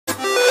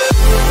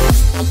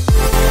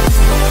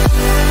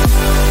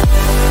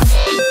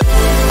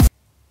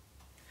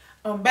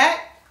I'm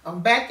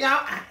back, y'all.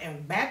 I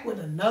am back with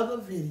another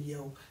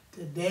video.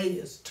 Today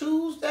is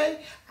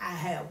Tuesday. I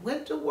have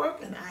went to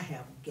work and I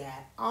have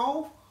got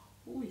off.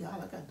 Ooh, y'all,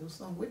 I got to do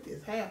something with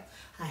this hair.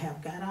 I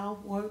have got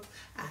off work.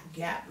 I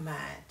got my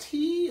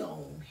tea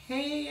on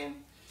hand.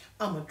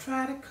 I'm going to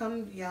try to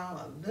come to y'all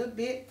a little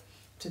bit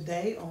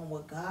today on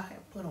what God has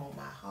put on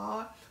my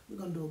heart. We're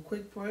going to do a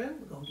quick prayer.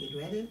 We're going to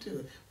get right into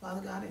it.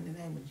 Father God, in the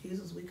name of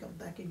Jesus, we come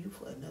thanking you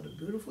for another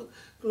beautiful,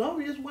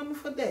 glorious,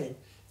 wonderful day.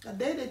 A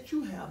day that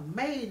you have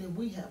made and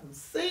we haven't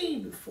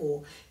seen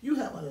before. You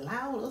have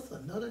allowed us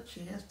another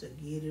chance to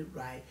get it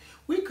right.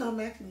 We come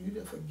asking you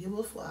to forgive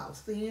us for our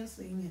sins,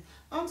 seen and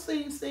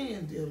unseen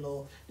sins, dear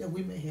Lord, that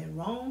we may have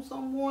wronged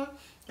someone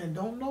and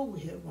don't know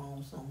we have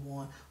wronged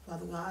someone.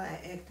 Father God, I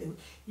ask that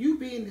you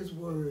be in this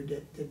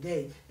word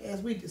today.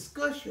 As we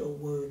discuss your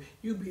word,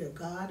 you be a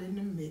God in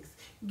the mix.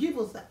 Give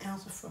us an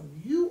answer from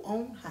you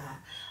on high.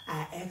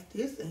 I ask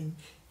this in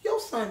your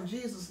son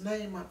Jesus'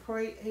 name I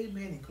pray,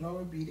 amen, and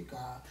glory be to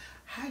God.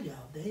 How y'all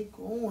day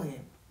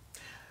going?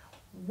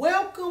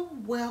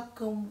 Welcome,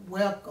 welcome,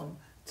 welcome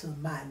to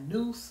my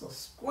new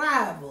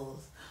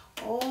subscribers.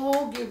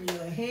 Oh, give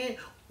you a hand.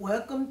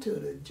 Welcome to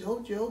the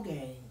JoJo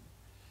gang.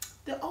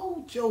 The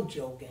old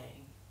JoJo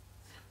gang.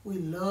 We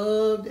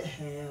love to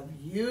have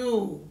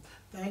you.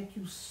 Thank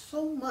you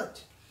so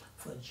much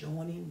for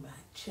joining my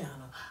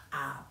channel.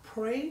 I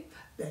pray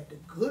that the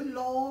good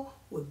Lord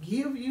will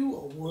give you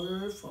a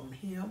word from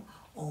him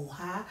on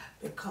high,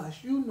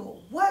 because you know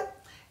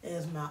what?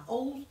 As my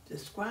old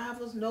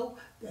subscribers know,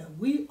 that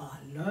we are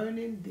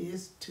learning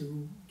this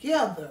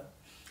together.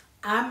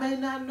 I may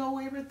not know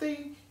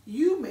everything,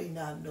 you may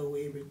not know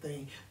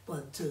everything,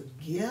 but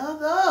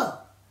together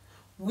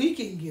we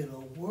can get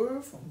a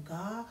word from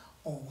God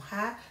on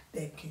high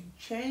that can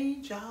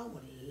change our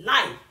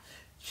life,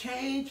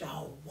 change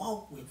our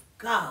walk with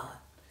God.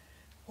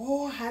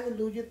 Oh,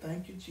 hallelujah.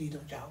 Thank you, Jesus.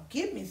 Y'all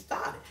get me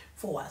started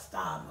before I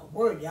start my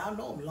word. Y'all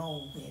know I'm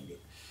long-winded.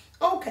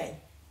 Okay.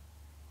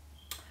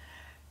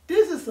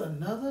 This is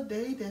another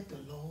day that the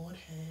Lord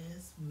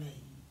has made.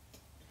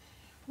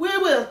 We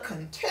will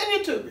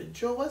continue to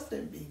rejoice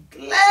and be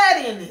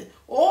glad in it.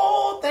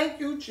 Oh, thank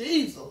you,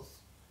 Jesus.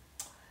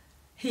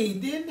 He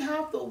didn't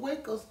have to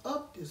wake us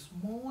up this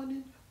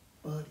morning,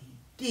 but he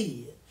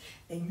did.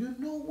 And you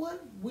know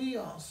what? We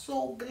are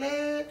so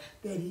glad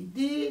that he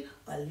did,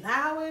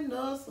 allowing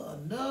us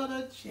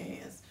another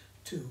chance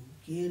to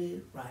get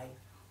it right.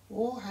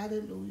 Oh,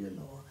 hallelujah,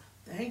 Lord.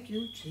 Thank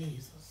you,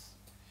 Jesus.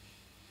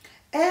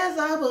 As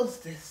I was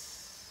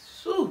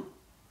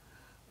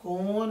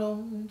going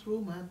on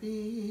through my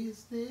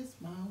business,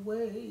 my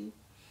way,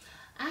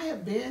 I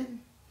have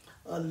been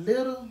a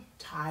little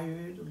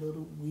tired, a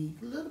little weak,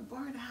 a little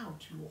burnt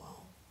out, you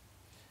all.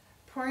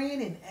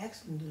 Praying and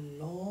asking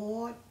the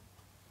Lord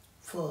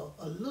for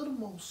a little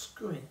more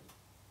strength.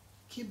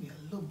 Give me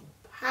a little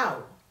more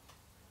power.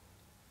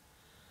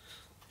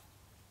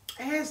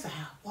 As I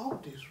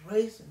walk this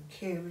race and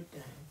carry it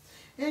down.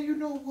 And you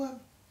know what?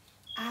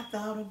 I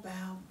thought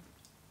about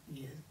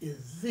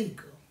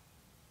Ezekiel.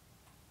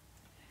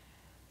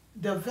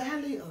 The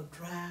valley of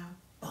dry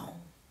bones.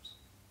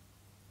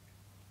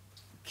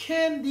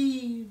 Can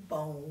these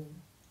bones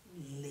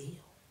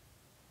live?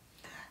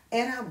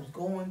 And I was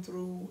going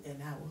through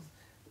and I was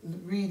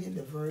reading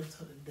the verse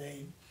of the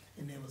day,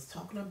 and it was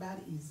talking about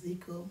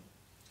Ezekiel,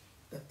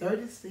 the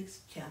 36th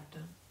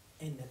chapter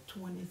and the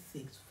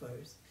 26th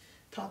verse,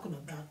 talking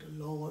about the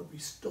Lord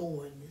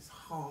restoring his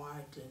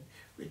heart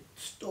and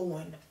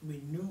restoring,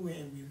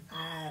 renewing,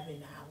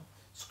 reviving our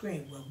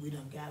strength when we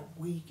done got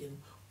weak and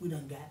we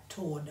done got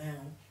torn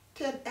down.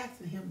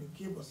 Asking him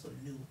to give us a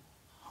new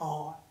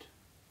heart.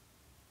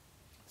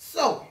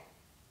 So,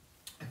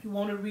 if you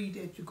want to read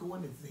that, you go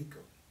in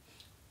Ezekiel,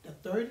 the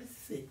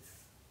 36th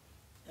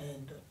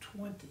and the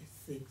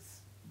 26th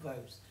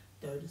verse.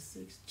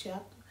 36th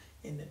chapter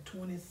and the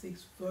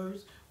 26th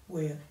verse,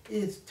 where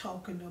it's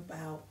talking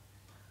about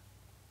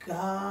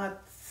God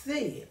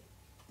said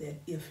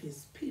that if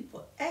his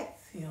people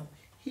ask him,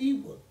 he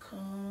will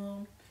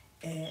come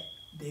at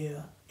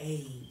their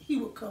aid. He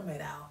will come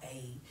at our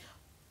aid.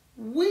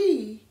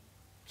 We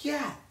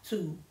got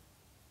to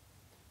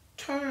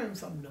turn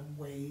from the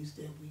ways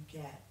that we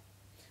got.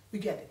 We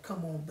got to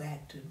come on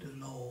back to the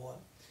Lord.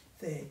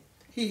 That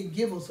he'd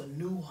give us a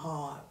new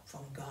heart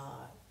from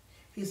God.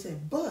 He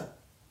said, but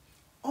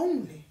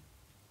only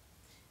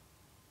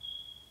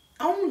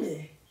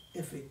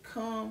if we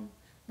come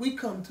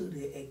to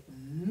the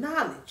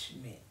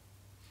acknowledgement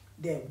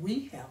that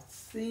we have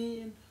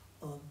sinned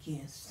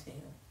against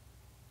him.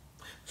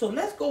 So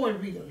let's go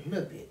and read a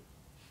little bit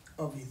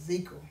of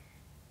Ezekiel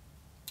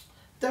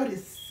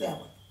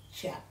 37th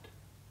chapter,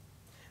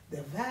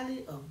 the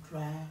valley of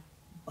dry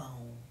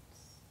bones.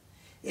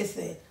 It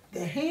said,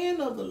 the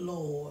hand of the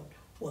Lord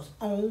was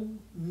on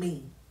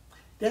me.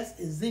 That's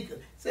Ezekiel.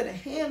 It said the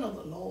hand of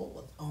the Lord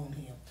was on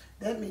him.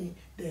 That means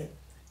that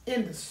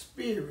in the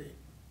spirit,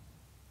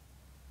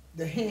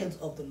 the hands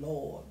of the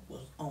Lord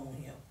was on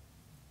him.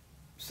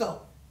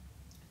 So,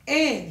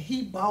 and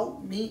he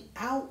brought me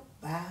out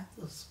by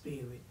the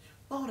Spirit.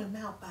 brought him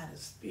out by the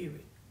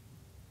Spirit.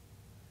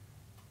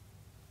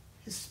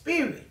 His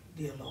Spirit,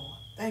 dear Lord.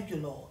 Thank you,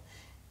 Lord.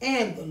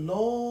 And the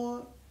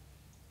Lord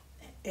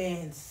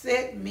and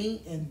set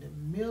me in the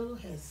middle,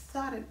 has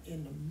set him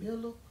in the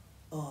middle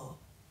of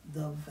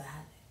the valley.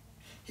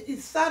 He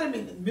set him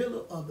in the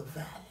middle of the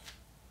valley.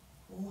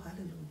 Oh,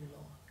 hallelujah,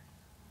 Lord.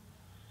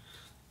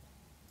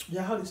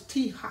 Y'all, this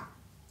tea hot.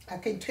 I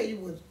can't tell you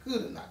what's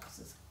good or not because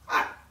it's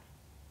hot.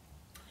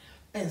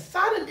 And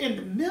set him in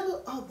the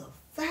middle of the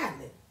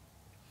valley,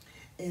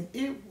 and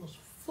it was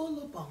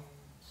full of bones.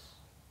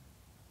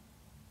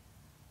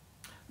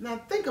 Now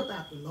think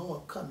about the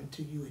Lord coming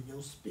to you in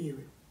your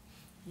spirit.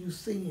 You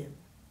see him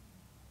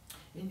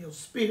in your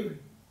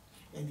spirit,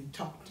 and he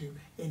talked to you,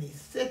 and he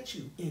set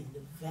you in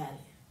the valley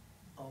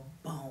of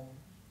bones.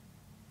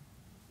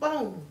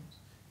 Bones.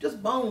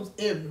 Just bones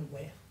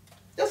everywhere.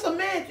 Just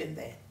imagine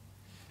that.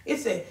 It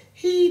said,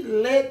 he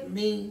led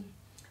me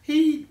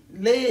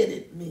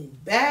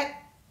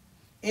back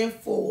and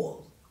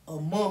forth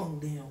among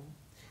them.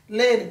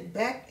 Led him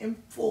back and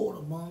forth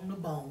among the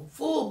bones.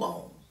 Full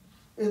bones.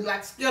 It's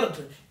like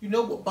skeleton. You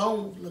know what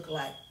bones look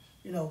like.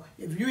 You know,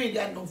 if you ain't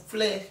got no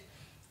flesh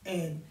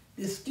and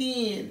the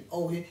skin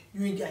over here,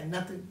 you ain't got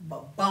nothing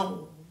but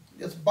bones.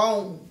 Just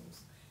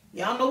bones.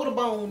 Y'all know what a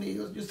bone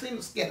is. You seen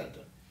the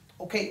skeleton.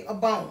 Okay, a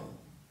bone.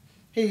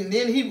 And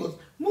then he was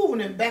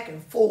moving him back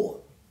and forth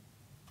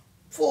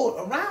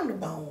around the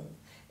bone.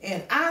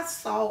 And I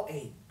saw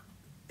a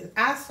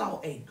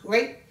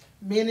great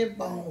many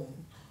bones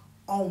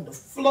on the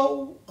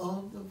floor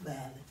of the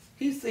valley.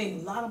 He's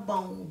seen a lot of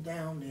bones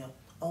down there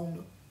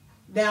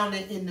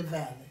in the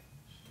valley.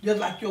 Just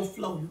like your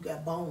flow, you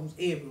got bones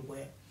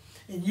everywhere.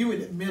 And you in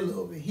the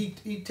middle of it,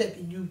 he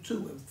taking you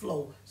to and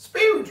flow.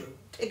 Spiritual,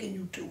 taking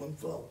you to and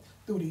flow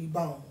through these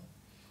bones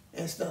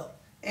and stuff.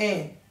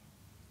 And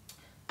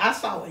I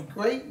saw a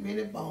great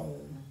many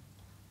bones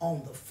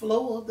on the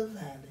floor of the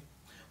valley.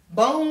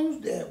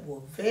 Bones that were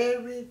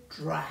very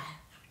dry.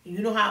 And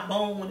you know how a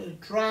bone, when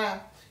it's dry,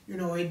 you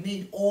know, it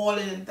needs oil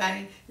and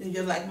things. And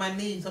just like my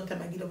knees,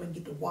 sometimes I get up and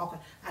get to walking,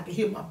 I can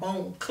hear my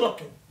bone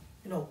clucking.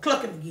 You know,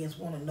 clucking against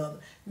one another.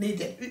 Need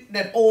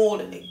that oil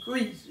and that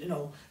grease, you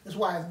know. That's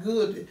why it's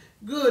good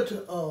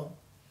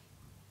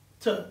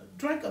to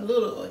drink a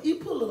little, you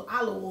put a little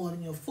olive oil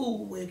in your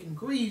food where it can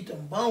grease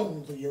them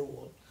bones of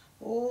yours.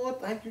 Oh,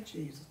 thank you,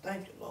 Jesus.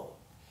 Thank you, Lord.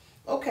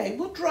 Okay,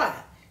 we'll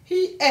try.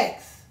 He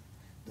asked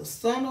the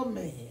Son of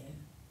Man,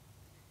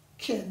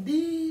 can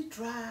these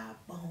dry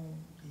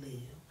bones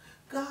live?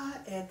 God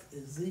asked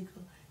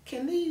Ezekiel,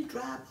 can these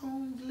dry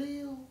bones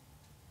live?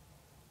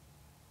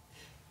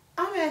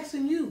 I'm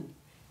asking you,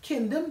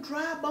 can them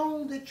dry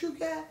bones that you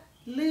got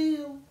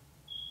live?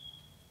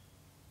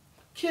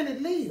 Can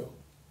it live?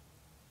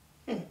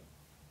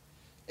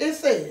 It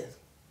says,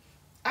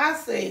 I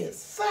said,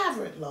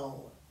 Sovereign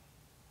Lord,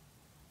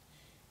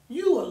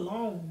 you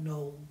alone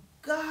know.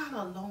 God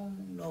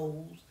alone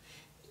knows.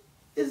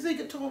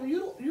 Ezekiel told him,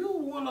 you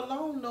one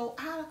alone know.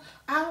 I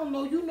don't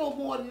know. You know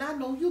more than I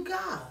know. You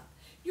God.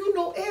 You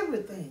know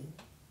everything.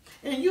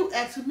 And you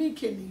asking me,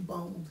 can these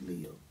bones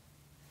live?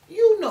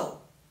 You know.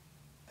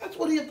 That's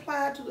what he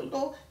applied to the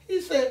Lord.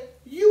 He said,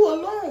 you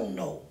alone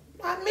know.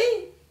 Not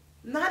me.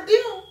 Not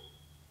them.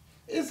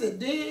 It said,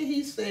 then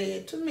he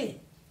said to me.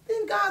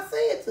 Then God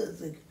said to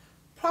Ezekiel,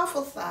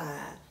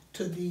 prophesy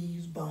to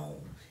these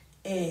bones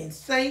and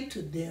say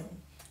to them,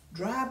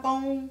 dry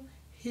bone,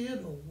 hear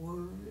the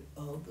word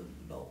of the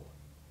Lord.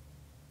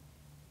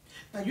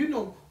 Now, you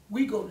know,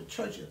 we go to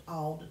churches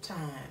all the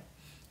time.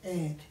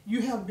 And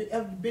you have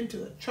ever been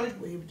to a church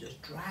where it was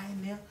just dry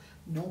in there?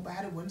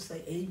 Nobody wouldn't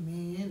say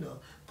amen or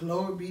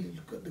glory be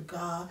to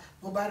God.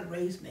 Nobody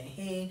raising their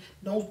hand.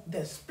 No,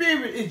 the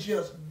spirit is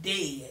just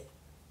dead.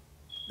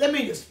 That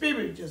means the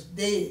spirit is just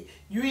dead.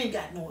 You ain't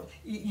got no,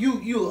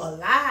 you're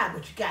alive,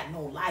 but you got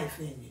no life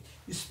in you.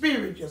 Your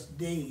spirit just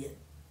dead.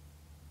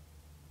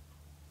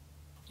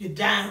 You're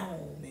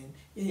down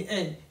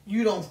and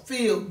you don't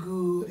feel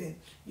good and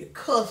you're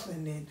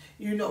cussing and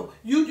you know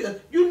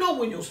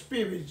when your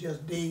spirit's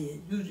just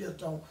dead. You just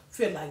don't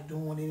feel like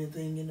doing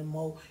anything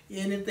anymore.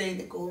 Anything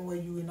that goes where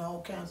you in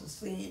all kinds of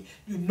sin.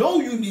 You know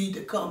you need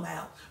to come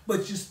out,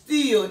 but you're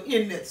still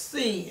in that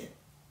sin.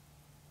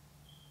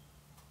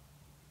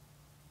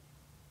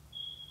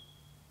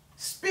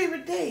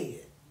 Spirit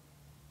dead.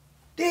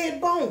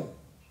 Dead bones.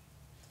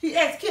 He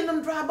asked, can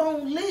them dry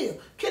bones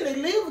live? Can they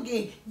live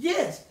again?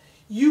 Yes.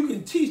 You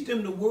can teach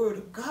them the word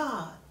of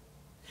God.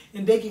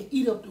 And they can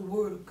eat up the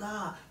word of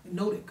God and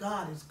know that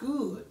God is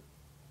good.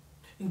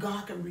 And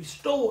God can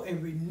restore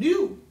and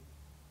renew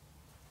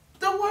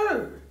the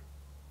word.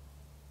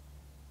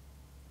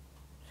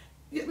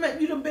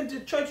 You done been to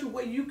church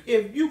where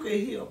if you could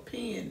hear a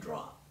pin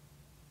drop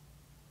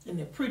and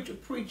the preacher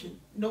preaching,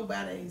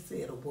 nobody ain't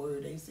said a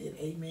word. They said,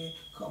 amen,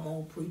 come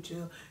on,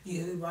 preacher,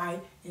 you're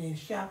right, and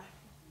shout.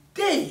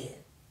 Dead.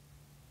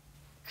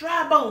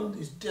 Dry bones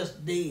is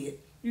just dead.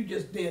 You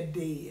just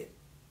dead.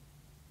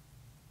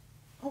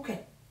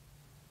 Okay.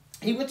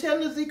 He was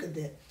telling Ezekiel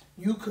that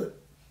you could,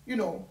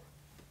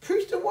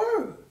 preach the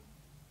word.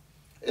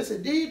 It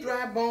said, these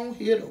dry bones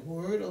hear the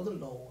word of the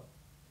Lord.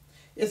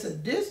 It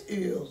said, this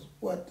is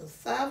what the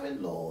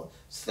sovereign Lord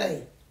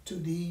say to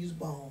these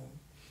bones.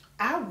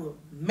 I will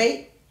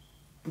make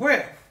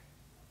breath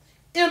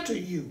enter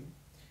you,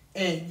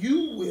 and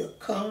you will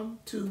come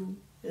to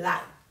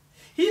life.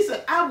 He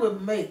said, I will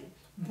make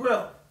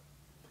breath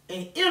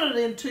and enter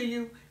into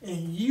you,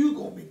 and you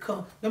going to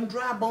become, them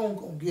dry bones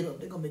going to get up.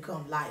 They're going to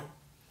become life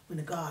when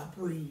the God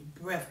breathed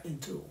breath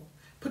into them.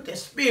 Put that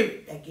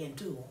spirit back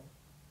into them.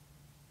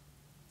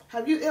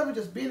 Have you ever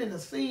just been in a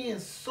sin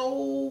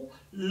so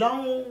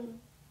long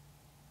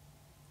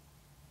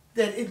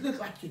that it looks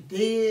like you're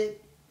dead?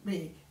 I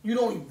mean, you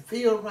don't even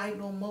feel right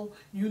no more.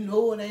 You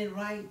know it ain't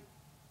right.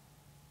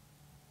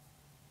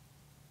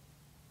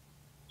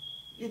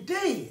 You're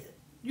dead.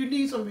 You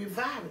need some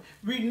revival.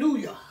 Renew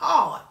your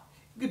heart.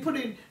 You put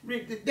in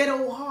that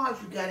old heart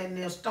you got in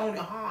there, stony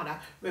heart. I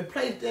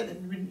replace that,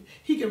 and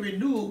he can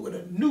renew it with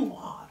a new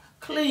heart,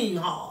 clean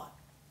heart.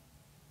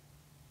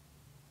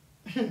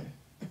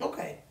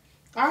 Okay.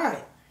 All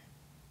right.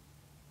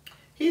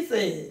 He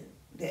said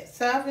that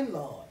sovereign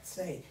Lord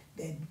say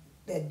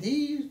that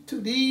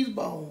these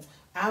bones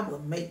I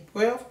will make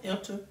breath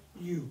enter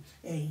you,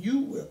 and you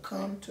will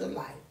come to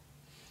life.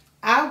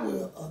 I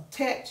will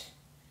attach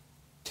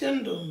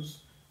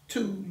tendons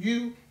to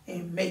you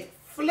and make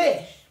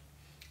flesh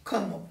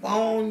come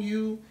upon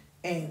you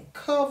and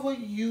cover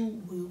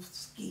you with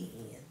skin.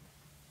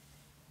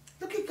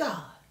 Look at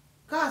God.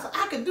 God said,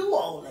 I can do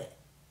all that.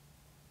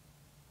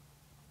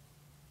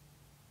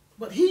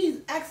 But he's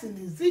asking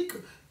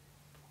Ezekiel,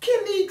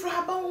 can these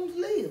dry bones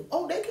live?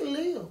 Oh, they can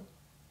live.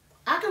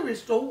 I can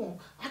restore them.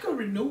 I can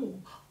renew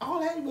them.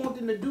 All I want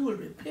them to do is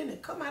repent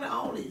and come out of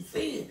all these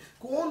sins.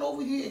 Going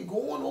over here and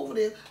going over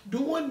there,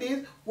 doing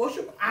this,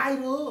 worship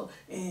idol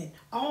and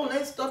all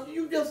that stuff.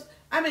 You just,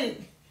 I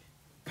mean,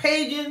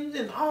 pagans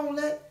and all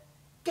that.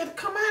 Got to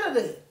come out of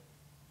there.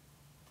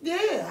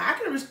 Yeah, I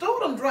can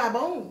restore them dry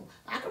bones.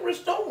 I can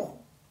restore them.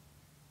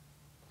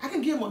 I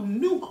can give them a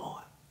new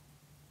heart.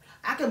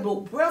 I can blow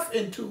breath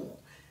into them.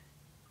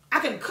 I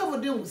can cover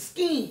them with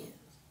skins.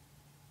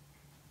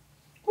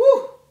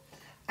 Whew.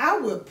 I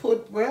will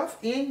put breath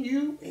in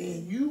you,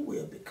 and you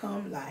will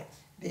become life.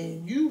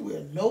 Then you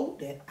will know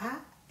that I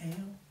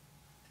am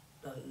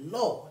the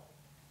Lord.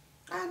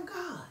 I'm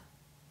God.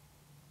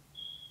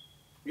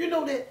 You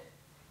know that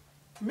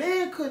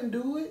man couldn't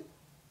do it.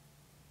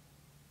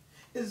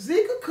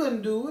 Ezekiel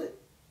couldn't do it.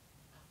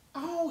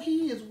 All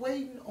he is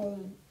waiting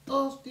on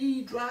us,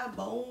 these dry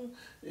bones,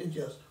 and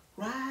just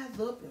rise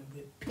up and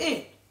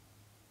repent.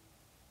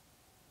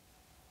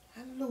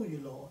 Hallelujah,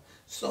 Lord.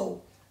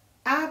 So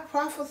I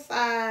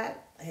prophesied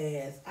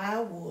as I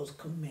was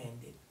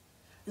commanded.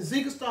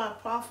 Ezekiel started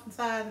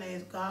prophesying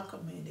as God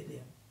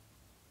commanded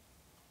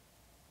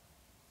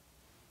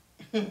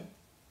him.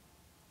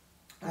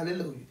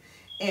 Hallelujah.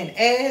 And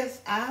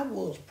as I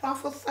was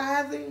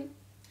prophesying,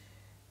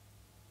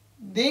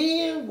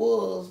 then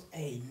was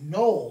a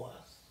noise.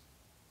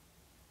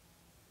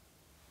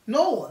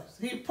 Noise.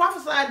 He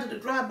prophesied to the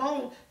dry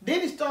bones.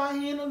 Then he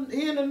started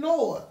hearing the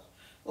noise.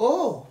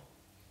 Oh,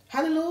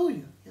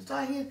 hallelujah. He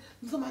started hearing,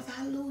 somebody say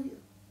hallelujah.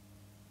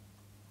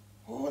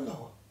 Oh,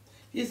 Lord.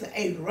 He said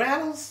a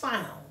rattling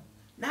sound,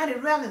 not a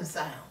rattling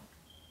sound.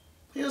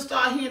 He'll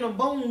start hearing the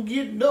bone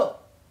getting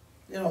up.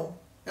 You know,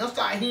 they'll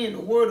start hearing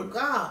the word of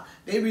God.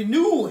 They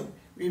renewing,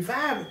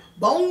 reviving.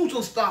 Bones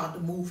will start to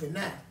moving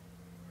now.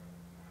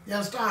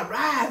 They'll start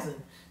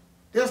rising.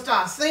 They'll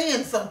start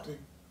saying something.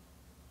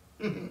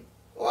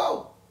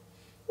 Whoa.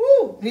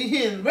 Woo. He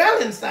hearing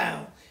rattling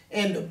sound.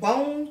 And the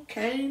bones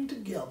came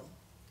together.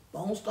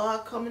 Bones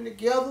started coming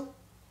together.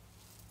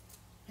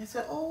 And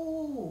said,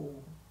 oh,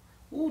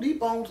 ooh, these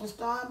bones will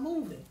start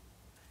moving.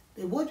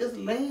 They weren't just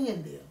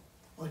laying there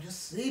or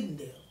just sitting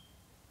there.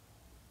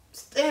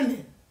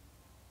 Standing.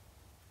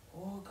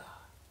 Oh, God.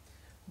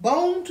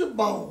 Bone to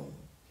bone.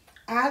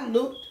 I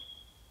looked.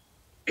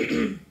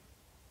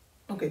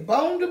 Okay,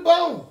 bone to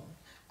bone.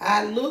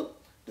 I looked.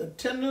 The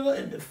tendon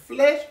and the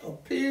flesh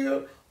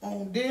appeared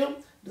on them.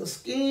 The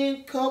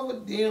skin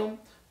covered them,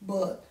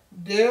 but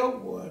there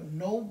were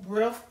no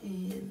breath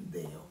in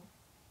them.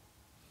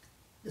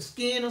 The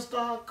skin will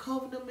start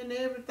covering them and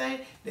everything.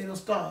 They'll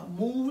start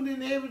moving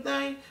and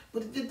everything,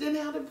 but it didn't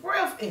have the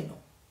breath in them.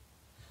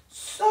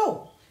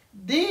 So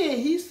then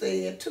he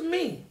said to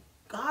me,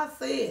 God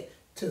said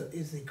to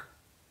Ezekiel,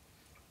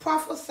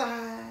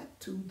 prophesy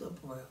to the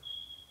breath.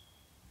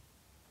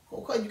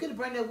 Okay, you got to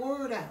bring that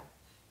word out.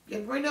 You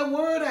got to bring that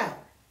word out.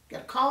 You got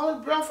to call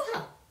his breath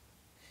out.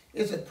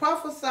 It's a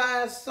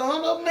prophesied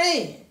son of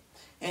man,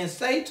 and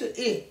say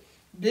to it,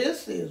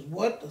 this is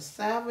what the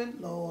sovereign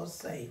Lord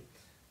say.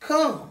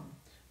 Come,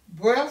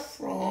 breath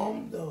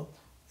from the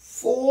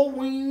four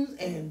wings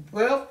and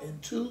breath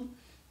into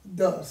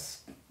the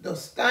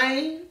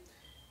stain,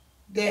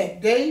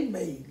 that they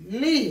may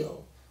live.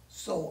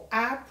 So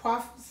I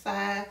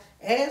prophesied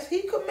as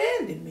he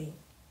commanded me.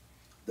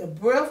 The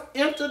breath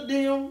entered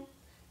them.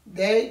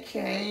 They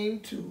came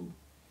to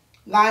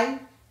life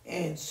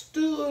and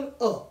stood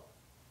up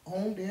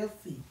on their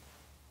feet.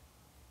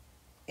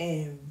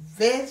 and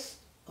vest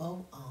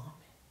of honor.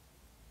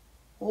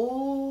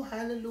 Oh,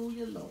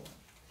 hallelujah, Lord.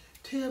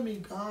 Tell me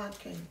God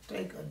can't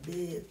take a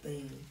dead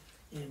thing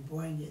and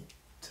bring it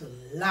to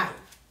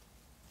life.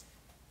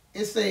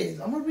 It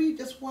says, I'm going to read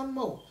just one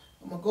more.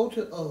 I'm going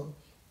to go to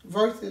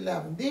verse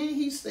 11. Then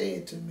he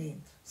said to me,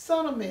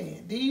 Son of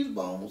man, these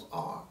bones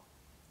are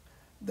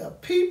the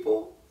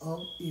people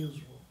of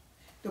Israel.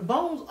 The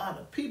bones are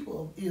the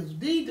people of Israel.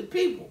 These the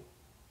people.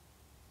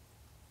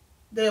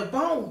 Their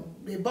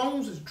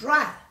bones is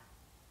dry.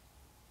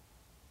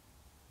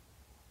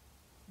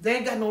 They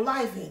ain't got no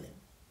life in it.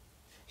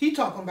 He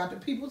talking about the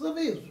peoples of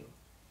Israel.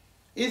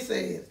 It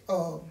says,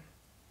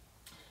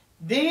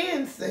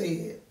 then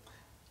said,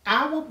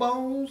 our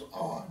bones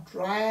are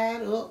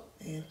dried up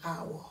and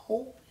our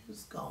hope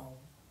is gone.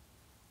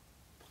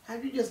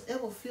 Have you just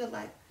ever feel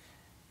like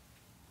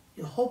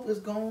your hope is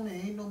gone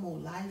and ain't no more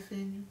life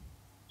in you?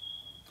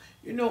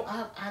 You know,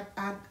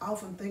 I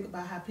often think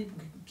about how people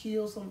can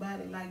kill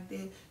somebody like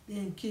that,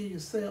 then kill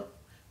yourself.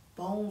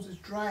 Bones is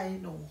dry,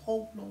 ain't no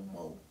hope no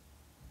more.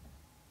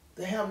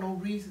 They have no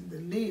reason to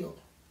live.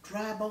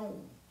 Dry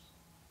bones.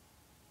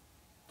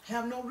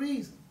 Have no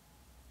reason.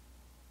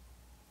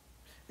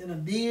 And I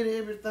did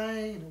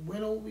everything and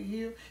went over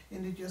here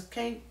and they just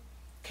can't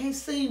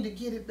seem to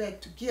get it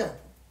back together.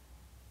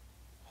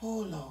 Oh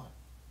Lord.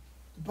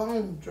 The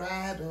bone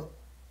dried up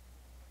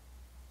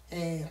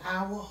and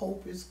our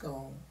hope is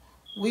gone.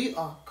 We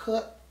are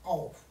cut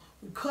off.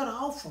 We cut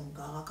off from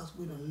God because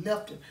we done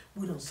left him.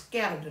 We done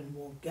scattered him.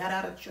 We got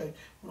out of church.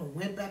 We done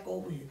went back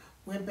over here.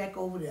 Went back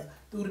over there.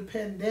 Through the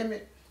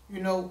pandemic,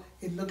 you know,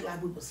 it looked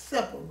like we were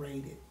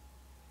separated.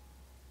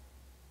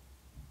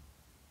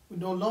 We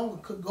no longer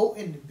could go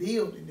in the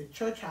building, the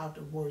church house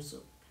to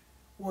worship.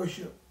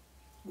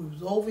 We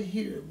was over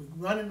here. We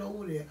running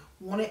over there.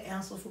 Want to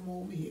answer from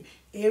over here.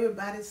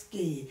 Everybody's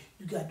scared.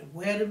 You got to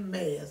wear the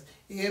mask.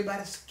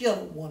 Everybody scared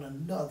of one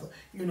another.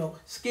 You know,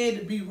 scared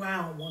to be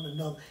around one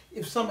another.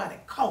 If somebody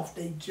coughed,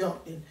 they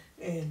jumped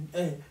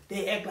and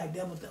they act like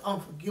that was the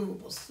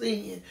unforgivable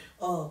sin.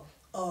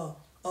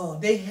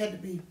 They had to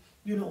be,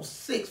 you know,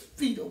 6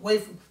 feet away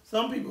from.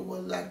 Some people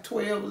was like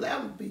 12,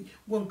 11 feet.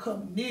 Wouldn't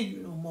come near you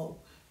no more.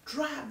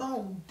 Dry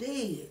bone,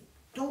 dead.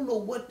 Don't know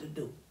what to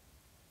do.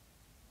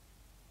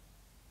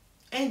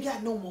 Ain't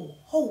got no more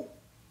hope.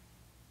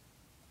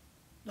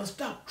 Now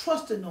stop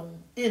trusting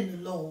in the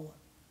Lord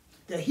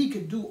that he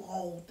can do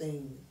all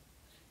things.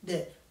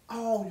 That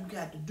all you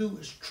got to do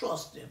is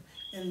trust him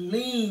and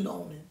lean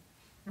on him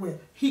where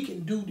he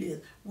can do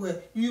this.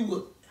 Where you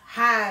were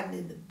hiding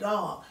in the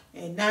dark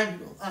and now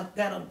you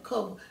got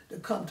uncovered to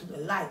come to the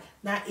light.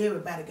 Now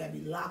everybody got to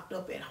be locked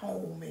up at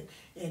home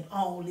and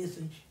all this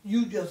and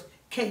you just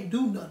can't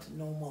do nothing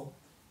no more.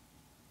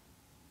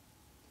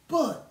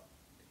 But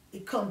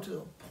it come to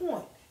a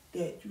point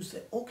that you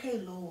say, okay,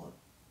 Lord,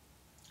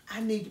 I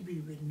need to be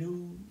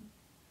renewed.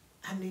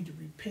 I need to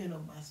repent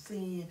of my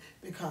sin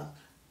because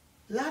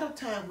a lot of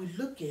times we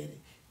look at it,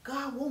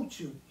 God wants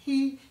you.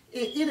 It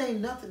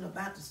ain't nothing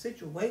about the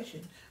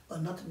situation or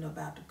nothing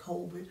about the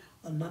COVID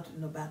or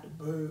nothing about the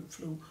bird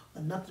flu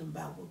or nothing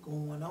about what's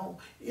going on.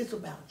 It's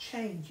about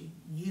changing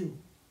you.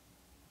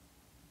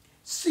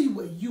 See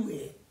where you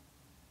at.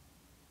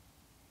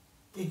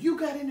 If you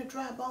got any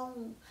dry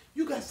bones,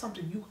 you got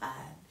something you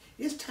hide.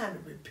 It's time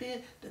to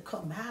repent, to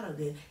come out of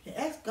there, and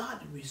ask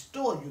God to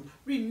restore you,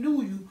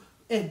 renew you,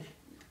 and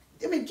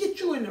get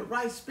you in the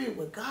right spirit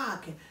where God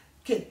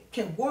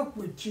can work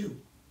with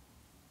you.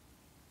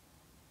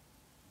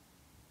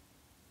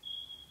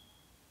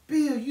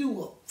 Build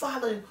you up,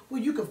 following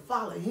where you can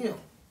follow him.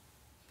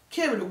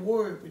 Carry the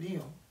word with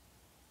him.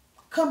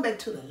 Come back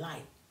to the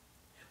light.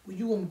 Where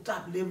you won't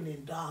stop living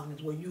in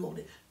darkness, where you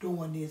over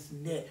doing this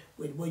and that,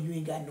 where you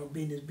ain't got no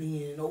business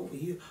being, and over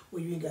here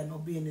where you ain't got no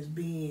business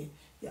being.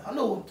 Yeah, I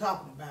know what I'm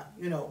talking about,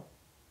 you know.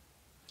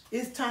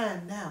 It's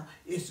time now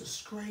is to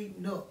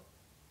straighten up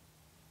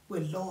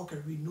where Lord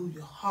can renew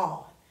your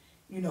heart.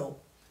 You know,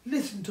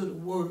 listen to the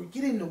word,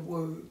 get in the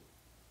word,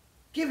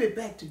 give it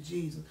back to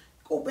Jesus,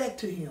 go back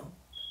to him,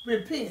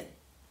 repent,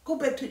 go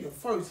back to your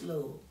first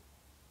love.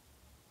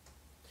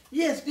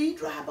 Yes, these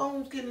dry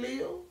bones can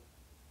live.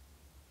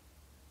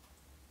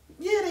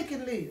 Yeah, they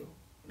can live.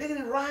 They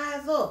can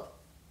rise up.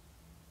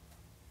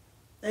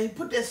 They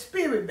put that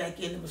spirit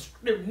back in them,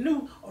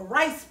 renew a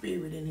right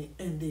spirit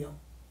in them.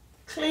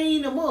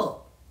 Clean them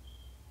up.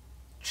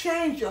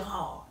 Change your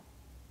heart.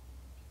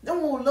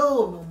 Don't want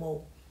love no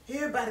more.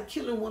 Everybody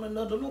killing one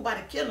another.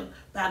 Nobody killing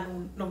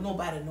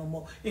nobody no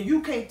more. And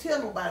you can't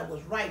tell nobody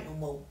what's right no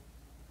more.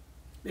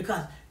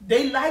 Because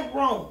they like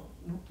wrong.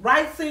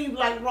 Right seems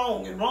like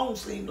wrong and wrong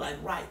seems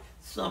like right.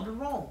 Something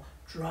wrong.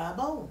 Dry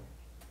bone.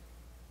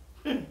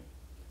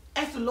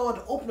 Ask the Lord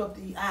to open up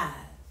the eyes.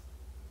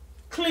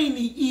 Clean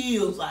the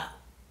ears out.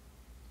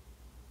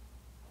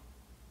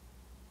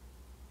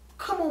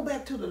 Come on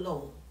back to the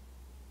Lord.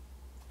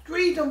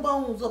 Grease them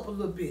bones up a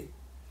little bit.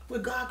 Where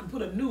God can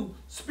put a new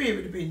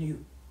spirit in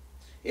you.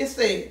 It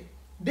said,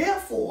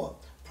 therefore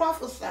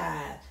prophesy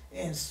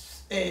and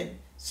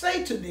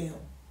say to them,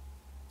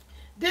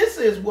 This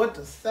is what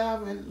the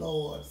sovereign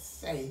Lord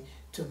say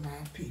to my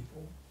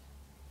people.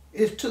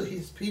 It's to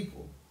his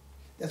people.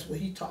 That's what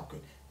he talking.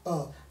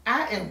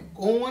 I am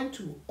going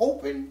to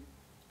open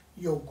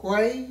your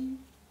grave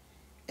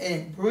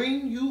and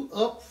bring you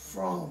up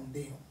from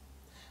them.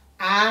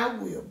 I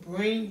will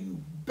bring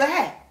you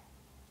back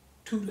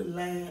to the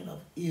land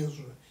of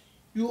Israel.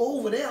 You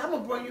over there, I'm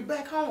going to bring you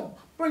back home.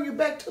 Bring you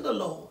back to the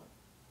Lord.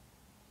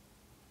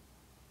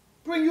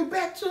 Bring you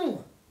back to him.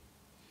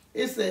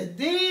 It says,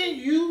 then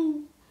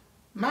you,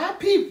 my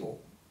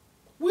people,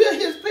 we're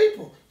his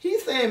people.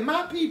 He's saying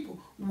my people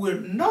will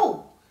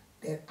know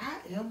that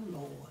I am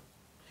Lord.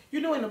 You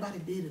know, ain't nobody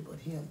did it but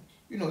him.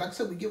 You know, like I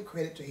said, we give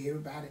credit to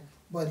everybody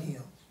but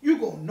him. You're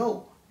going to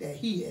know that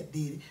he had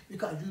did it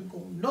because you're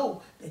going to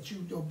know that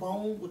your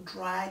bones were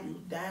dry,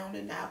 you down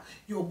and out.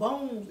 Your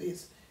bones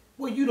is,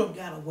 well, you don't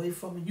got away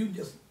from it. You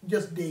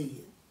just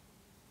dead.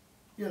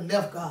 You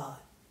left God.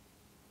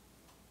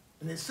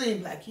 And it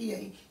seems like he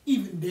ain't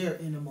even there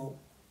anymore.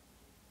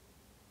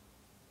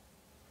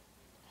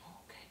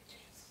 Okay,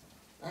 Jesus.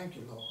 Thank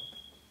you, Lord.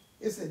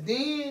 It said,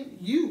 then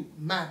you,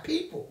 my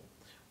people,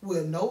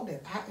 will know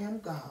that I am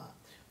God.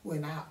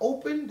 When I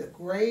open the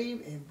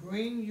grave and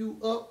bring you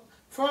up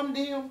from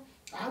them,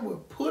 I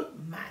will put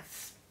my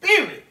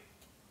spirit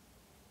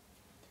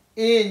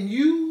in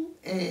you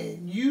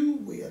and you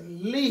will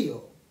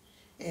live.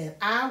 And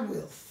I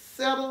will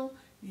settle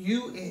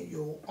you in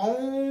your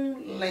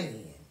own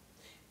land.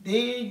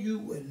 Then you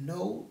will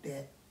know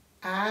that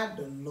I,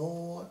 the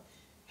Lord,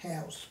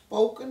 have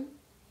spoken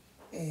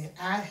and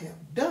I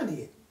have done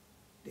it,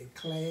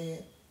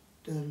 declared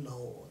the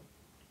Lord.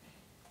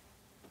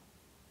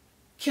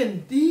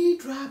 Can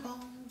these dry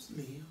bones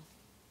live?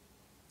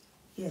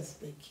 Yes,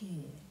 they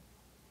can.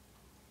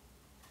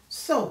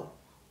 So,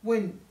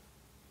 when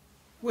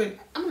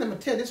I'm going to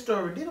tell this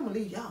story, then I'm going to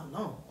leave y'all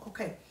alone.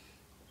 Okay.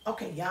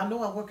 Okay, y'all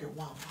know I work at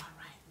Walmart,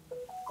 right?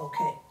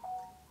 Okay.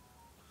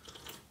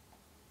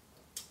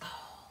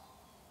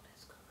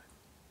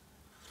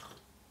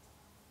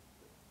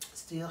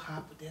 Still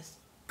hot, but that's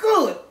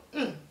good.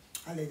 I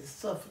let it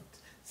suffer.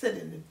 Sit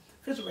in the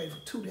refrigerator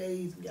for 2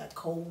 days. We got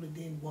cold and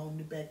then warmed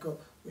it back up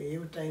where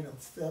everything done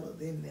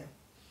settled in there.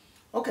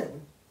 Okay,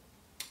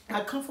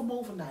 I come from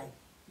overnight.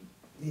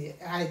 Yeah,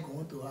 I ain't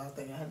going through all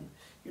thing.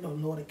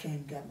 Lord, I came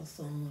and got my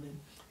son and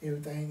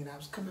everything, and I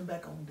was coming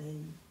back on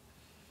days.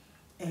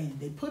 And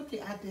they put me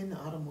out there in the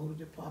automotive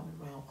department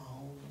around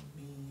all the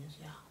means,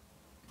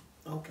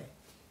 y'all. Okay,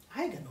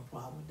 I ain't got no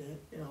problem with that,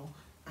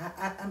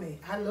 I mean,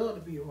 I love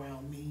to be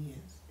around men,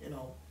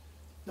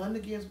 Nothing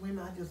against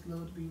women, I just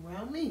love to be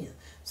around men.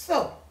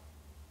 So,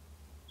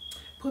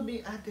 put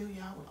me out there,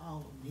 y'all, with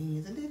all the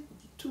men. And then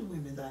 2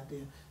 women out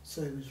there,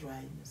 service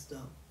writing and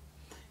stuff.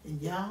 And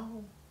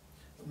y'all,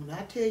 when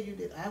I tell you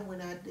that I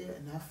went out there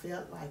and I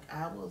felt like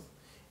I was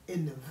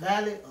in the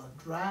valley of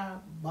dry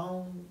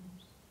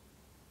bones,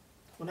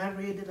 when I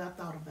read it, I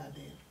thought about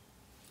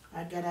that.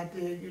 I got out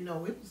there, it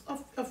was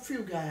a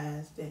few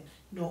guys that,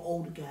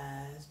 older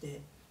guys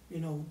that,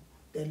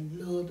 that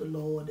love the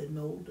Lord, that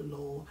know the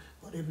Lord,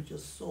 but it was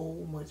just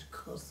so much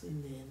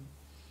cussing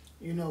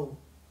and,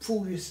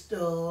 foolish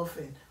stuff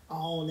and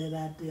all that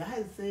out there. I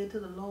had said to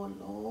the Lord,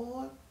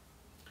 Lord,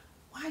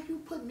 why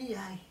you put me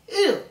out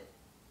here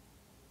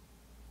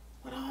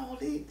with all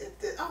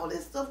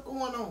this stuff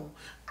going on?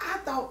 I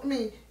thought,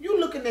 you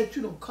looking at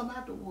you don't come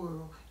out the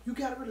world. You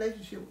got a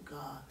relationship with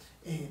God,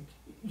 and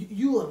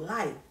you a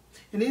light.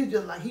 And it's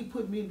just like he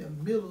put me in the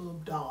middle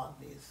of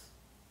darkness.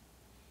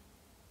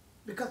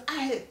 Because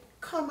I had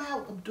come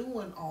out of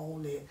doing all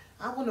that.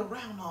 I went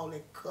around all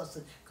that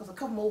cussing. Because I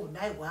come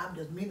overnight where I'm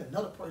just me and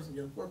another person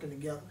just working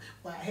together.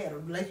 Where I had a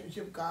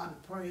relationship with God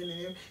and praying and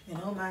everything. And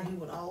I'm out here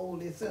with all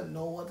this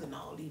noise and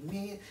all these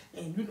men.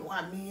 And you know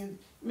how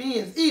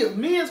men's is.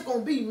 Men's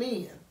going to be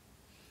men.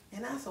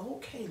 And I said,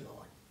 okay,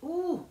 Lord.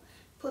 Ooh,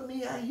 put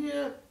me out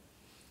here.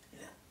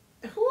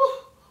 Ooh,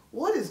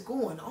 what is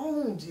going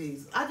on,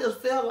 Jesus? I just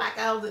felt like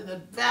I was in the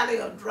valley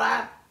of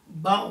dry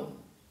bones.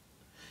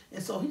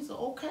 And so he said,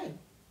 okay.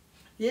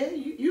 Yeah,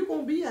 you're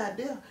going to be out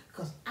there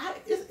because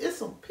it's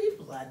some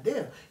people out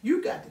there.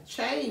 You got to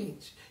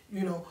change.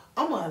 I'm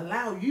going to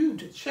allow you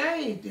to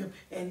change them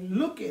and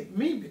look at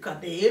me because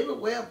they're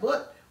everywhere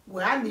but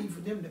where I need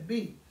for them to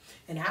be.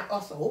 And I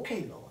said,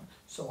 okay, Lord.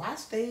 So I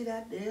stayed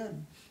out there.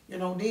 And,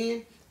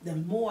 then the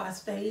more I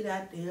stayed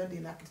out there,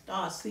 then I could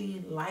start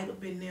seeing light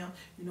up in there.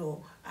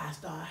 I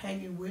started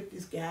hanging with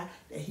this guy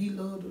that he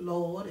loved the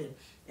Lord,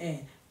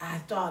 and I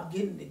started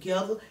getting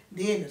together.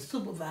 Then the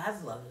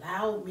supervisors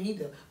allowed me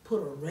to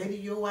put a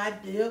radio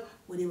out there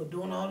where they were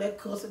doing all that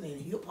cussing and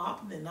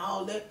hip-hopping and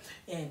all that,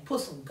 and put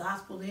some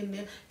gospel in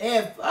there.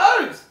 At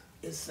first,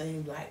 it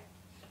seemed like,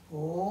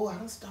 oh, I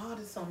done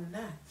started something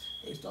now.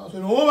 They started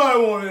saying, oh, I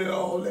wanted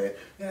all that.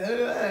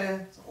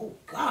 So, oh,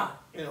 God,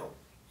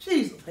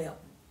 Jesus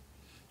help me.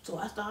 So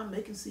I started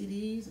making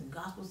CDs and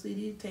gospel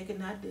CDs, taking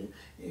out there.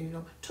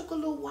 And, took a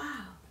little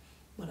while.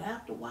 But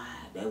after a while,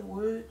 that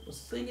word was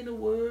singing the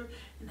word,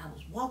 and I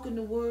was walking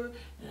the word.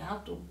 And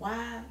after a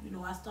while,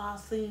 I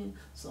started seeing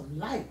some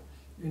light,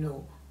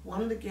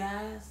 One of the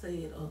guys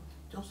said,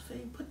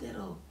 Josephine, put that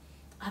up.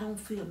 I don't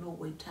feel no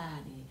way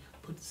tired in.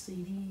 Put the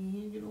CD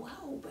in,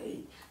 I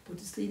obeyed. Put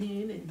the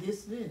CD in and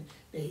listening.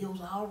 That he was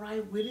all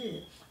right with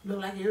it.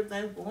 Looked like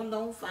everything was going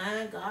along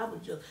fine. God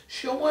was just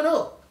showing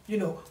up.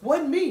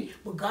 Wasn't me,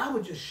 but God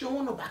was just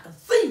showing up. I could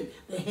see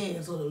the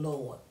hands of the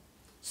Lord.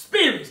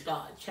 Spirit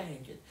started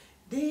changing.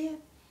 Then,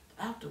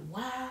 after a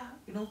while,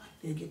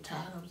 they get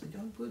tired of it. Say,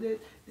 don't put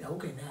it. They're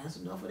okay, now that's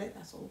enough of that.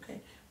 That's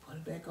okay. Put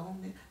it back on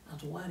there.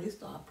 After a while, they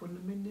start putting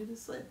them in there to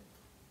sell.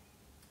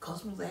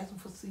 Customers asking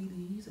for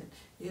CDs, and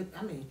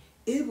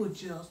it was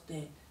just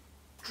that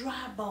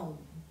dry bone.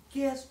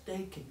 Yes,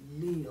 they can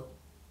live.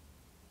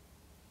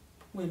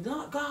 When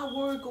God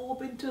word go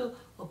up into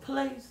a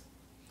place,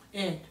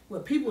 and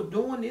where people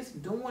doing this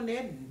and doing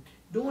that and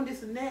doing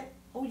this and that,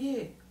 oh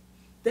yeah,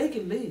 they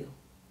can live.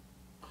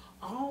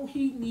 All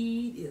he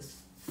need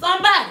is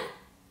somebody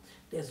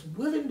that's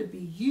willing to be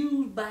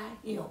used by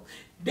him.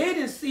 They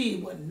didn't see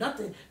it was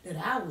nothing that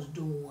I was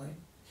doing.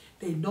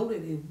 They know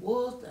that it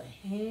was the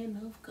hand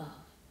of God.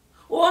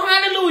 Oh,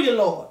 hallelujah,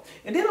 Lord.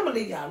 And then I'm going to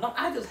leave y'all alone.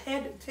 I just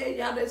had to tell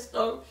y'all that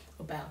story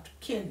about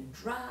can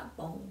dry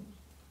bones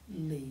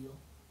live?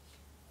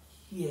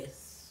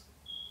 Yes.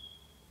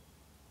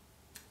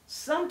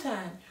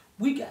 Sometimes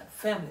we got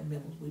family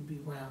members we be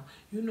around.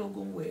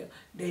 Going well.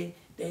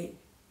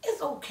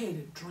 It's okay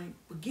to drink,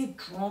 but get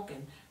drunk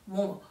and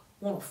want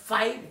to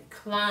fight and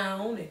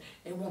clown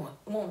and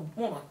want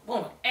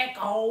to act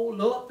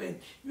all up, and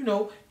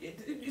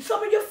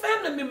some of your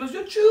family members,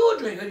 your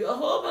children, or your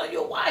husband, or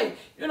your wife,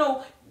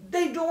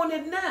 they doing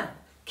it now.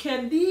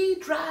 Can these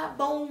dry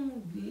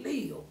bones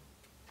live?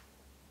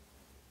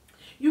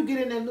 You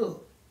get in there,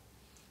 look.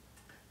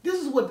 This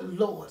is what the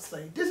Lord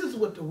say. This is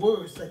what the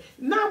word say.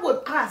 Not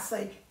what I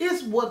say.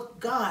 It's what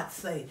God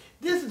say.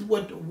 This is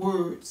what the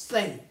word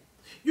say.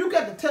 You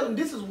got to tell them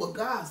this is what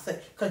God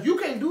said. Because you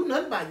can't do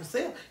nothing by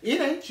yourself. It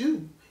ain't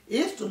you.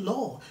 It's the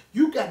Lord.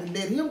 You got to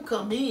let him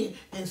come in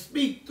and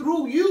speak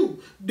through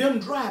you. Them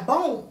dry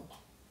bones.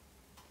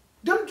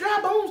 Them dry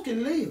bones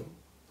can live.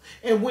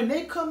 And when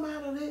they come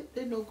out of it,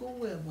 they know go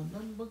well with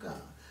nothing but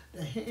God.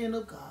 The hand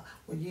of God.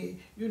 Well, yeah,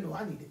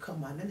 I need to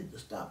come out. I need to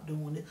stop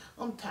doing it.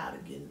 I'm tired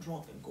of getting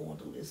drunk and going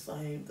through this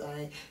same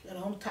thing. And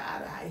I'm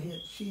tired of out here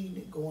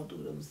cheating and going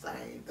through the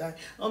same thing.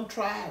 I'm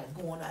tired of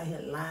going out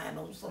here lying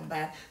on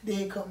somebody,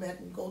 then come back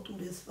and go through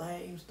this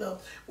same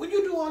stuff. When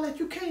you do all that,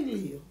 you can't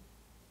live.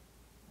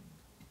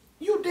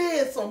 You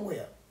dead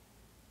somewhere.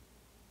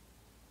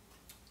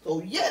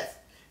 So yes,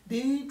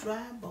 these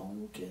dry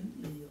bones can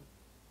live.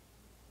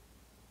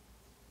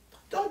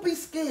 Don't be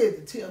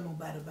scared to tell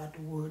nobody about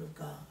the word of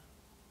God.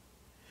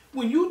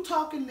 When you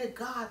talking, let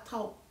God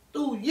talk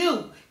through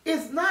you.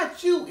 It's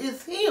not you,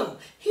 it's him.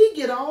 He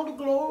get all the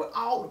glory,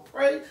 all the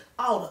praise,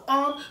 all the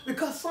honor,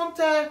 because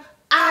sometimes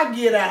I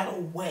get out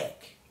of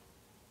whack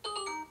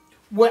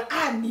where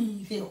I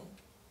need him.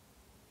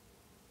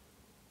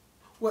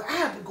 Where I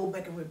have to go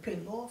back and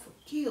repent. Lord,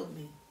 forgive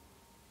me.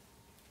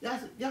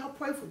 Y'all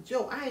pray for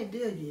Joe. I ain't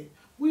there yet.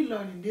 We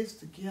learning this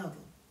together.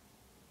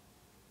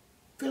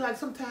 Feel like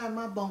sometimes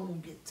my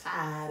bones get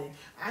tired and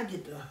I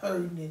get to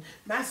hurting and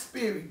my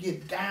spirit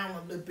get down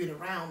a little bit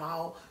around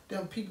all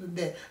them people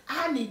that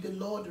I need the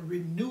Lord to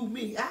renew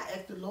me. I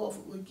ask the Lord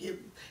for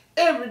forgiveness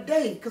every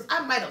day because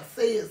I might have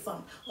said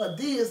something or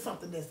did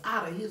something that's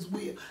out of his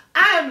will.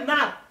 I am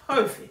not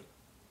perfect,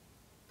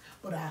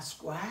 but I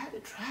strive to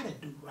try to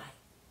do right.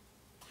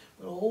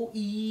 But oh,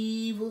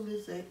 evil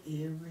is at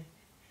every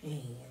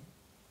hand.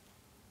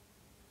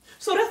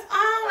 So that's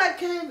all I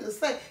came to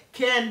say.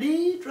 Can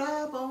these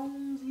dry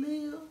bones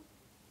live?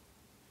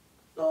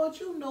 Lord,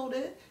 you know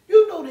that.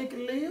 You know they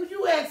can live.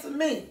 You asking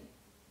me.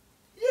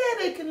 Yeah,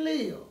 they can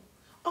live.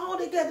 All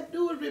they got to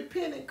do is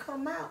repent and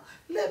come out.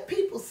 Let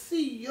people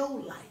see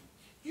your light.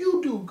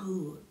 You do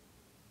good.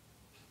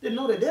 They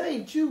know that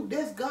ain't you.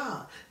 That's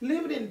God.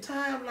 Living in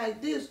time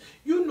like this,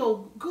 you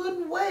know good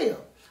and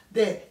well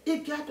that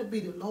it got to be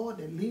the Lord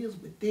that lives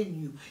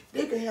within you.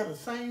 They can have the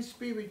same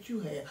spirit you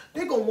have.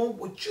 They're going to want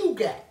what you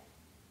got.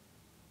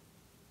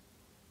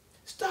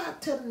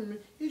 Start telling them,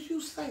 is you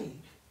saved?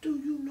 Do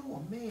you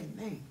know a man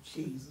named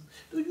Jesus?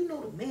 Do you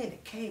know the man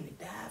that came and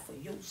died for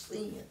your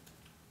sin?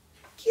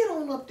 Get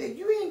on up there.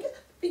 You ain't got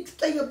to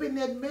stay up in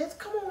that mess.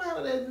 Come on out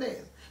of that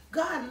mess.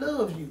 God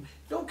loves you.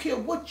 Don't care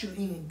what you're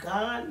in.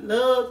 God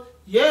loves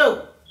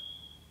you.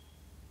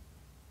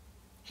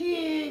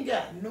 He ain't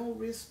got no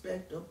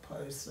respect of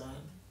person.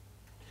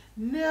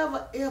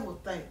 Never ever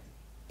think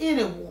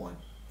anyone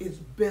is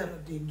better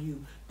than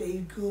you. They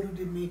gooder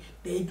than me.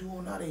 They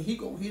doing all that. He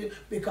gonna hit it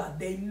because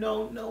they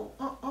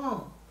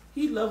know.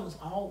 He loves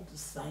us all the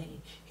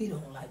same. He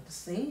don't like the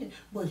sin,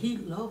 but he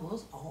loves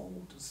us all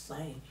the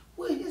same.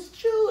 We're his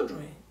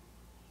children.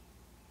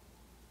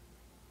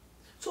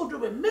 So to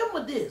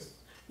remember this,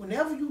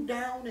 whenever you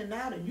down and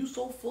out and you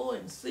so far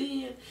in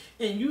sin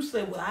and you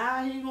say, well,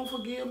 I ain't gonna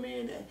forgive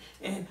me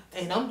and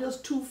I'm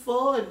just too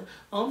far and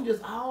I'm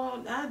just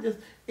all it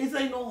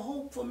ain't no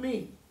hope for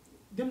me.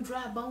 Them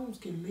dry bones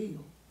can live.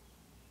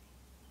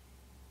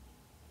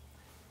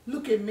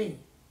 Look at me.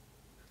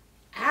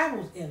 I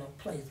was in a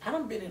place, I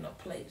done been in a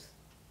place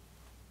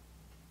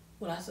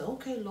where I said,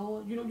 okay,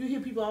 Lord, you know, you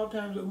hear people all the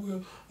time say,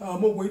 well,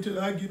 I'm going to wait till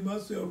I get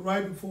myself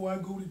right before I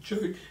go to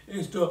church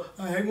and stuff.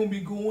 I ain't going to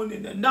be going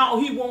in there.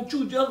 No, he wants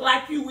you just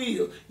like you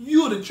is.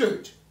 You're the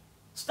church.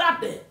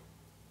 Stop that.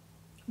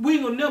 We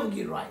ain't going to never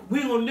get right. We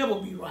ain't going to never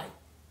be right.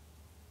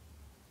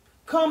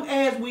 Come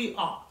as we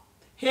are.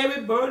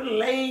 Heavy burden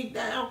laid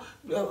down,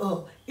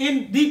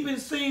 in deep in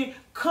sin.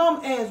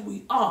 Come as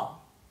we are.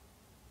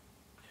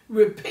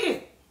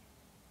 Repent.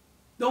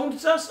 Don't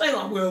just say,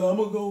 oh, well, I'm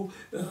going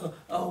to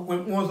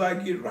go once I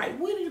get right.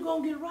 When are you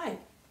going to get right?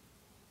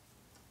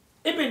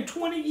 It's been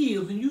 20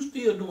 years and you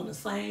still doing the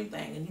same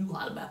thing and you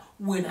holler about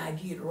when I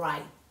get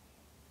right.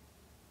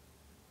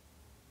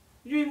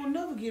 You ain't going to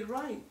never get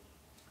right.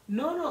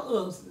 None of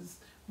us is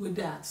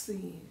without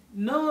sin.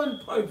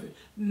 None perfect.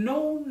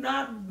 No,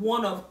 not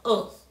one of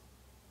us.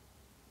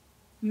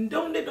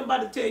 Don't let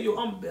nobody tell you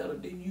I'm better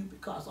than you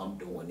because I'm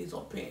doing this,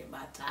 I'm paying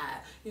my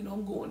tithe, and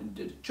I'm going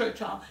into the church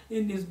hall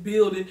in this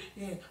building,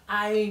 and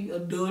I ain't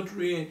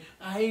adultery, and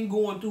I ain't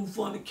going through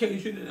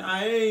fornication, and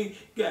I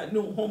ain't got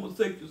no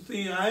homosexual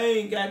sin, I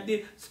ain't got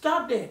this.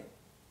 Stop that.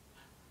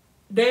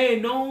 They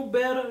ain't no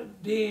better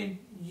than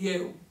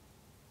you.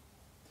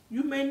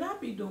 You may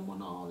not be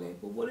doing all that,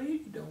 but what are you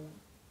doing?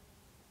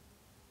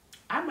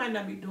 I might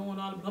not be doing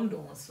all that, but I'm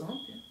doing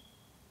something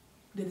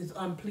that is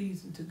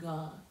unpleasing to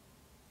God.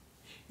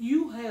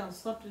 You have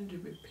something to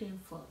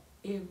repent for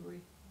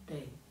every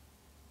day.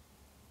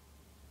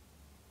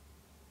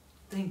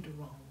 Think the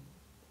wrong.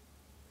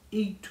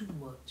 Eat too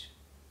much.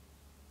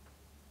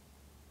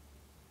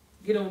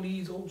 Get on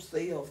these old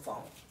cell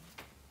phones.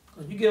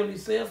 Because you get on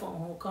these cell phone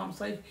whole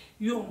conversation,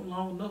 you don't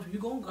long enough,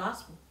 you're going to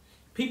gospel.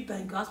 People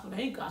think gospel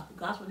ain't gospel.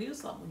 Gospel is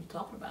something when you're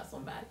talking about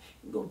somebody.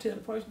 You go tell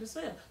the person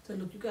themselves. Say,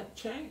 look, you got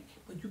to change.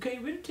 But you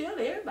can't really tell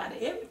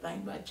everybody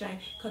everything about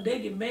change because they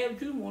get mad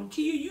at you and want to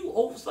kill you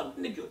over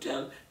something that you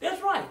tell them.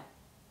 That's right.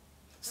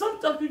 Some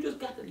stuff you just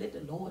got to let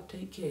the Lord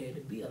take care of it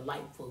and be a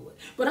light for it.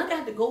 But I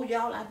got to go,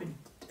 y'all. I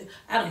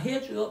done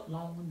held you up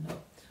long enough.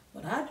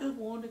 But I just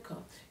wanted to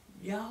come.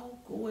 Y'all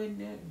go in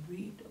there and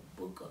read the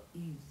book of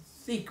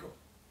Ezekiel.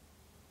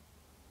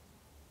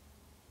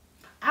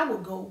 I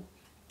would go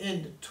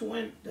in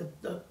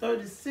the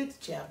 36th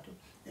chapter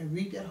and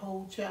read that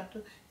whole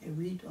chapter and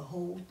read the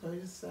whole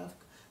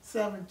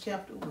 37th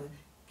chapter where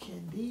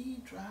can these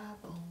dry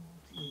bones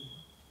live?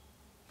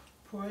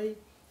 Pray,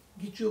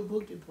 get you a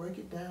book to break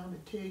it down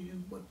and tell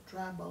you what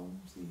dry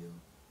bones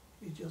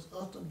is. It's just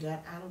us that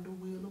got out of the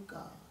will of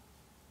God.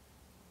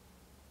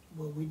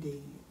 But we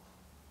did.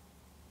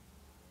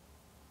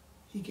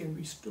 He can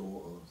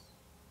restore us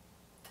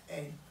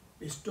and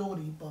restore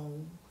these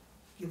bones,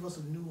 give us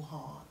a new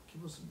heart,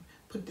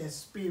 put that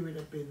spirit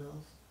up in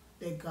us,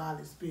 that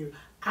godly spirit.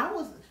 I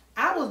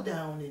was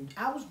down in,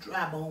 I was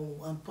dry bone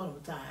one point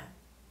of time,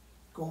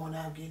 going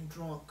out getting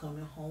drunk,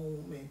 coming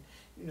home, and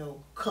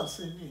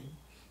cussing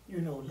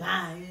and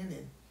lying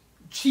and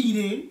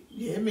cheating.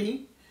 You hear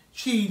me?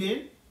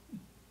 Cheating,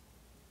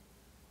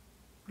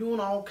 doing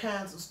all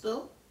kinds of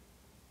stuff.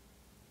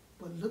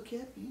 But look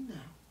at me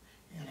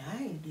now, and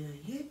I ain't there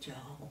yet,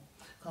 y'all.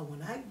 Cause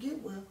when I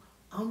get well,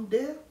 I'm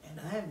there, and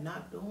I am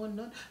not doing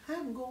nothing.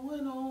 I'm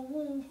going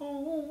on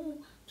home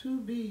to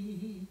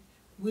be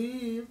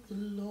with the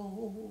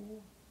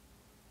Lord.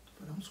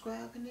 But I'm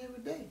scribing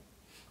every day.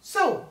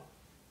 So,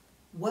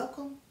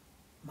 welcome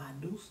my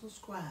new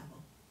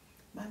subscriber,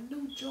 my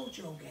new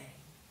JoJo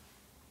gang,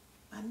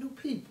 my new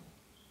people.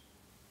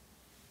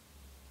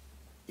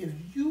 If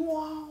you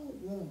all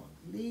want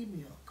to leave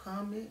me a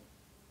comment,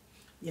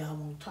 y'all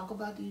want to talk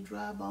about these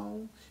dry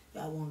bones,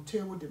 y'all want to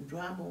tell what them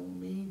dry bones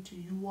mean to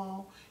you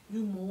all,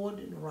 you more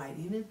than write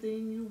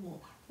anything you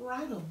want.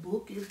 Write a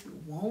book if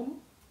you want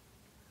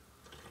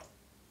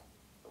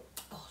to.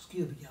 Oh,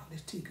 excuse me, y'all.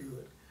 This tea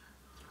good.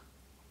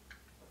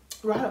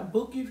 Write a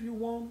book if you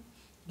want.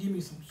 Give me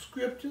some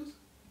scriptures.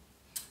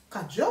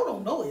 Because Joe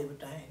don't know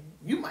everything.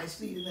 You might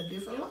see it in a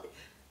different light.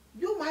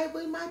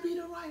 It might be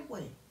the right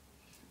way.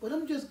 But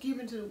I'm just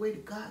giving to the way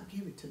that God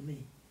give it to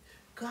me.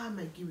 God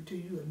may give it to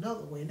you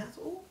another way. And that's,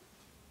 oh,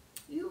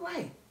 you're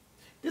right.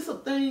 This is a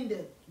thing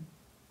that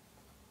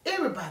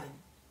everybody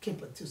can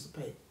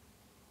participate.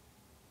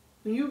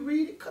 When you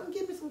read it, come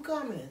give me some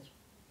comments.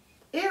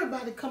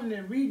 Everybody coming there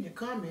and reading your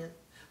comments.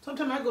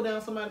 Sometimes I go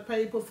down somebody's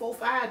page, put 4 or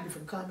 5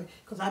 different comments,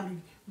 because I be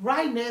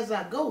writing as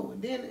I go.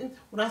 And then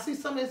when I see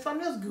something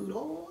that's good,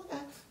 oh,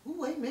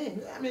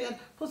 amen. I mean, I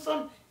put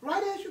something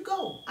right as you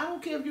go. I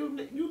don't care if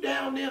you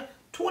down there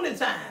 20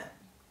 times.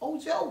 Oh,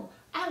 Joe,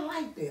 I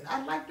like that.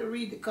 I like to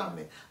read the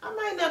comments. I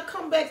might not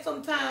come back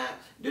sometime,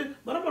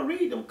 but I'm going to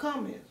read them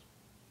comments.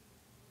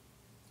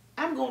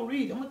 I'm going to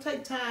read. I'm going to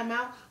take time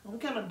out. I'm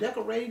kind of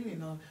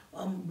decorating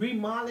and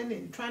remodeling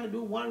and trying to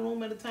do one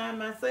room at a time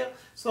myself.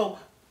 So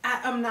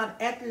I'm not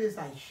active as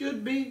I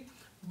should be,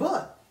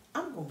 but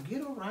I'm going to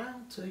get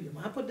around to you.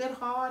 When I put that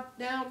heart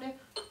down there,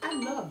 I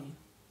love you.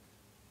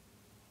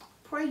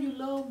 Pray you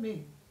love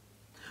me.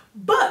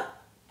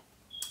 But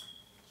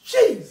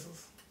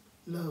Jesus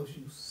loves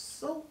you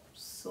so,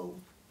 so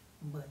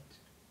much.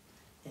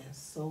 and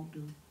so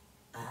do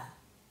I.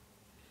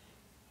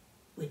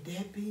 With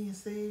that being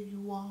said,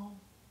 you all,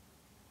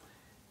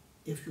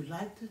 if you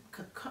like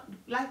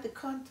the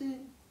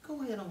content,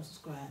 go ahead and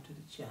subscribe to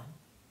the channel.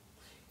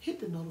 Hit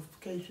the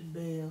notification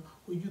bell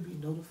where you'll be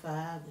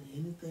notified when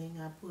anything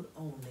I put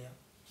on there.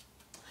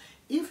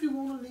 If you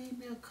want to leave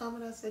me a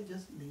comment, I said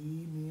just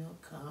leave me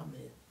a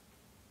comment.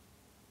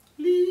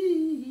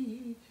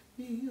 Leave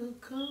me a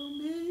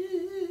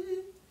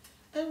comment.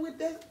 And with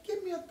that,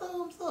 give me a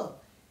thumbs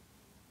up.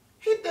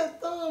 Hit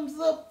that thumbs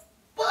up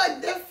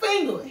button, that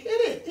finger. Hit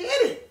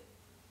it.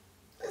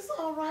 It's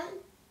all right.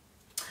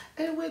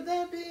 And with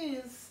that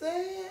being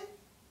said,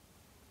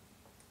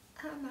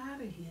 I'm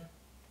out of here.